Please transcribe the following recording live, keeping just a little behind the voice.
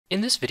In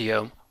this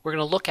video, we're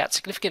going to look at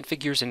significant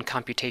figures in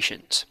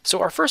computations.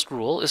 So our first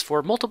rule is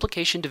for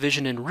multiplication,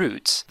 division, and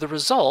roots. The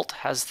result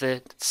has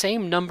the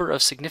same number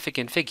of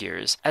significant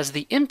figures as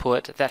the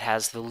input that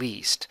has the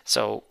least.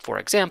 So for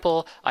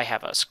example, I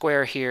have a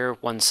square here.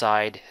 One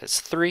side has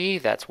 3.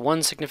 That's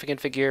one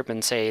significant figure,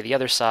 and say the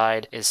other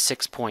side is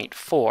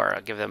 6.4.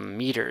 I'll give them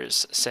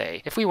meters,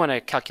 say. If we want to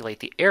calculate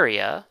the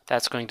area,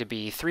 that's going to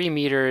be 3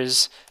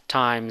 meters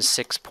times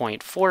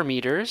 6.4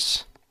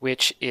 meters,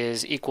 which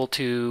is equal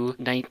to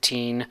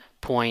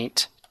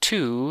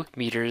 19.2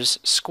 meters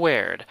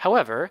squared.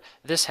 However,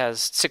 this has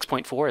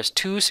 6.4 as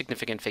 2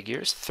 significant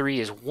figures, 3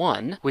 is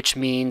 1, which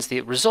means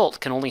the result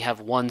can only have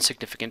one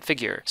significant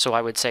figure. So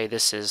I would say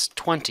this is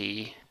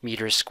 20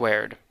 meters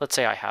squared. Let's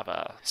say I have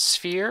a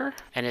sphere,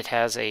 and it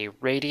has a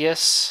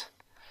radius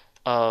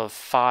of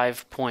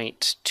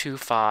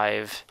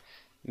 5.25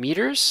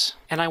 meters,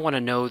 and I want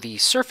to know the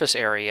surface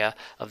area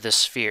of this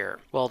sphere.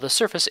 Well, the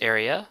surface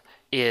area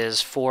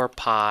is 4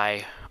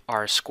 pi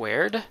r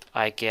squared.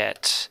 I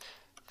get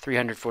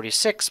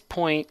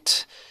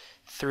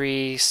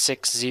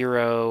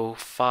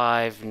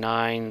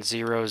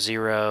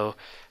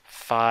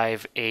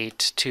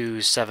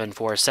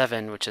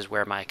 346.36059005827747, which is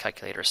where my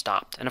calculator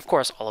stopped. And of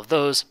course, all of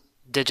those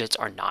digits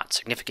are not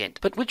significant.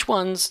 But which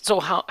ones? So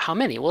how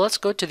many? Well, let's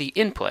go to the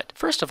input.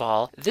 First of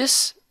all,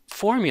 this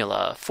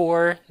formula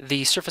for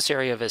the surface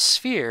area of a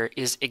sphere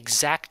is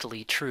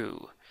exactly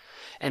true.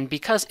 And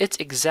because it's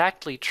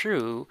exactly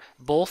true,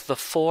 both the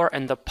 4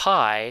 and the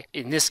pi,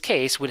 in this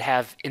case, would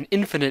have an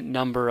infinite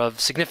number of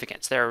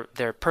significance.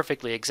 They're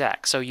perfectly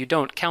exact, so you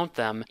don't count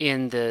them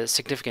in the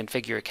significant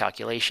figure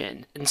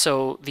calculation. And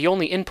so the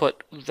only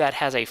input that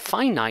has a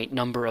finite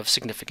number of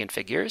significant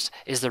figures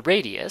is the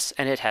radius,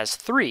 and it has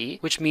 3,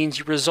 which means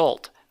your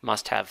result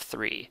must have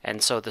 3.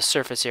 And so the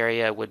surface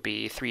area would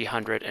be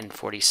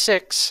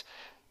 346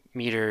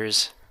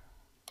 meters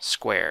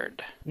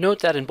squared. Note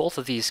that in both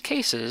of these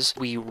cases,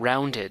 we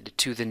rounded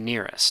to the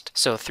nearest.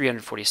 So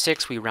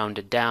 346 we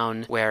rounded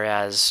down,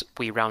 whereas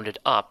we rounded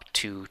up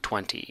to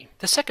 20.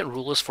 The second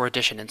rule is for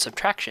addition and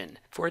subtraction.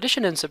 For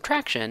addition and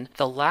subtraction,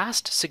 the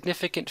last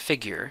significant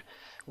figure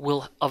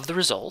of the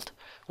result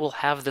will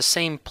have the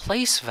same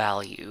place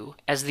value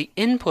as the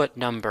input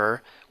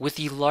number with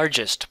the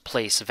largest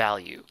place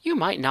value. You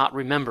might not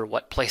remember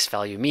what place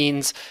value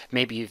means.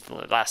 Maybe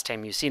the last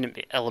time you've seen it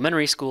in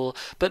elementary school,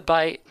 but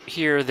by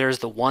here there's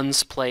the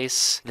ones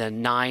place, the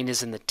 9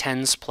 is in the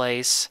tens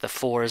place, the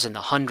 4 is in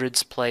the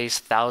hundreds place,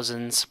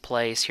 thousands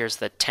place, here's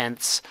the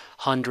tenths,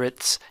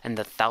 hundredths, and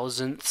the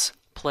thousandths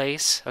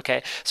place.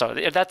 Okay, so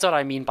that's what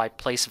I mean by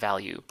place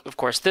value. Of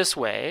course, this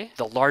way,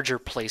 the larger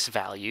place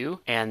value,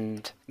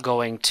 and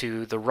going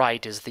to the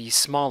right is the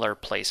smaller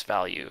place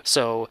value.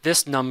 So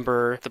this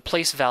number, the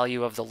place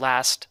value of the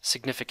last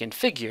significant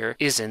figure,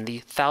 is in the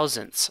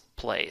thousandths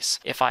place.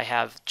 If I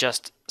have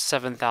just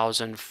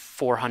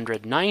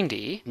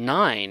 7,490,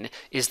 9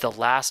 is the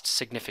last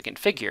significant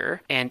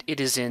figure, and it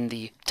is in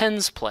the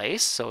tens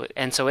place, so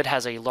it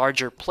has a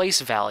larger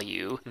place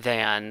value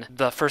than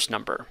the first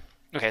number.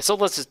 Okay, so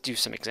let's just do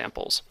some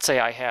examples. Say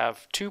I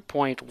have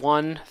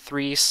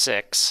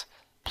 2.136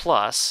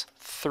 plus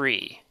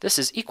 3. This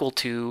is equal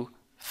to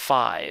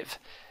 5.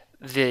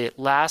 The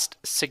last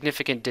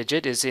significant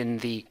digit is in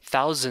the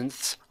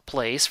thousandths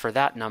place for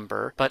that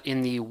number, but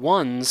in the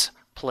ones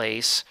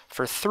place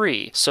for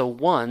 3. So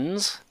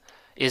ones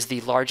is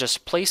the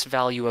largest place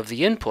value of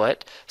the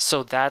input,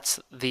 so that's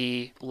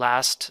the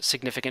last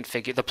significant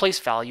figure, the place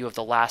value of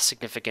the last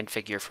significant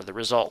figure for the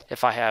result.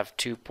 If I have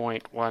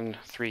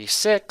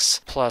 2.136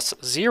 plus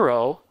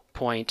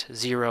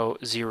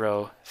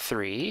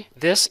 0.003,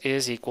 this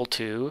is equal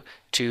to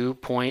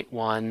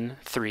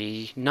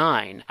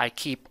 2.139. I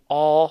keep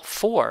all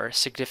 4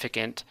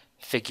 significant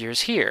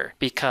figures here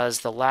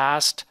because the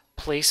last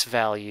place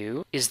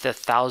value is the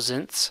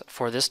thousandths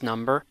for this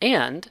number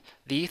and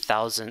the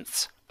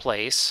thousandths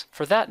place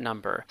for that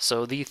number.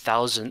 So the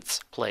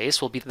thousandths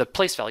place will be the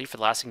place value for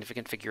the last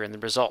significant figure in the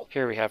result.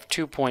 Here we have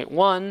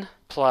 2.1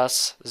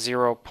 plus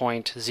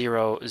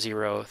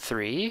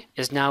 0.003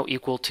 is now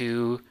equal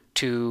to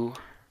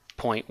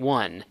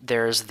 2.1.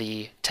 There's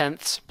the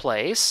tenths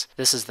place.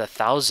 This is the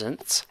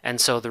thousandths. And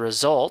so the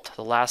result,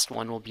 the last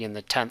one, will be in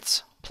the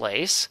tenths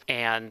place.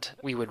 And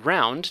we would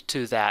round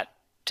to that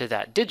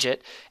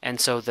digit.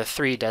 And so the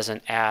 3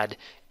 doesn't add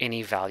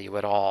any value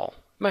at all.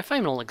 My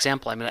final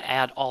example, I'm going to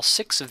add all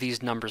 6 of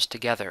these numbers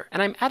together,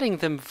 and I'm adding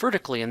them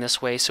vertically in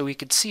this way so we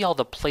could see all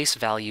the place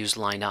values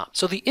line up.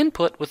 So the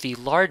input with the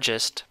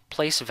largest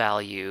place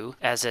value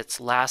as its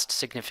last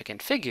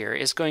significant figure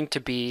is going to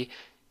be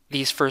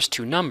these first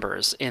 2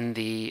 numbers in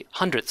the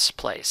hundredths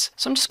place.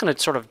 So I'm just going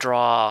to sort of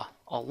draw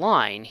a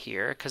line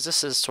here because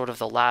this is sort of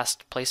the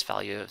last place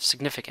value of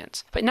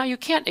significance. But now you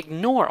can't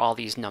ignore all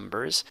these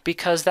numbers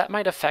because that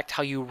might affect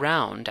how you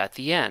round at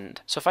the end.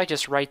 So if I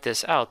just write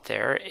this out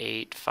there,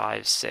 8,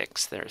 5,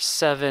 6, there's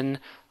 7,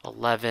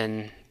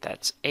 11,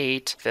 that's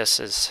 8, this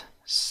is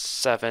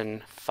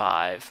 7,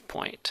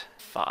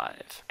 5.5.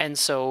 And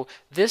so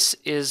this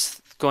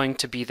is going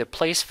to be the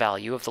place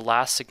value of the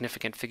last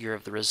significant figure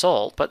of the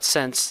result, but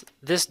since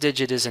this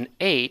digit is an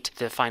 8,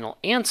 the final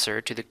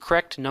answer to the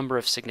correct number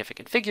of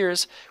significant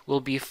figures will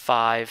be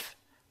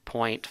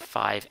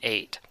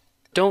 5.58.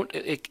 Don't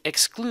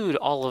exclude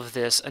all of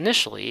this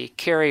initially,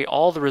 carry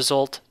all the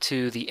result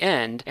to the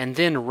end, and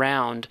then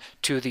round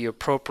to the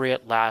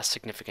appropriate last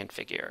significant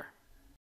figure.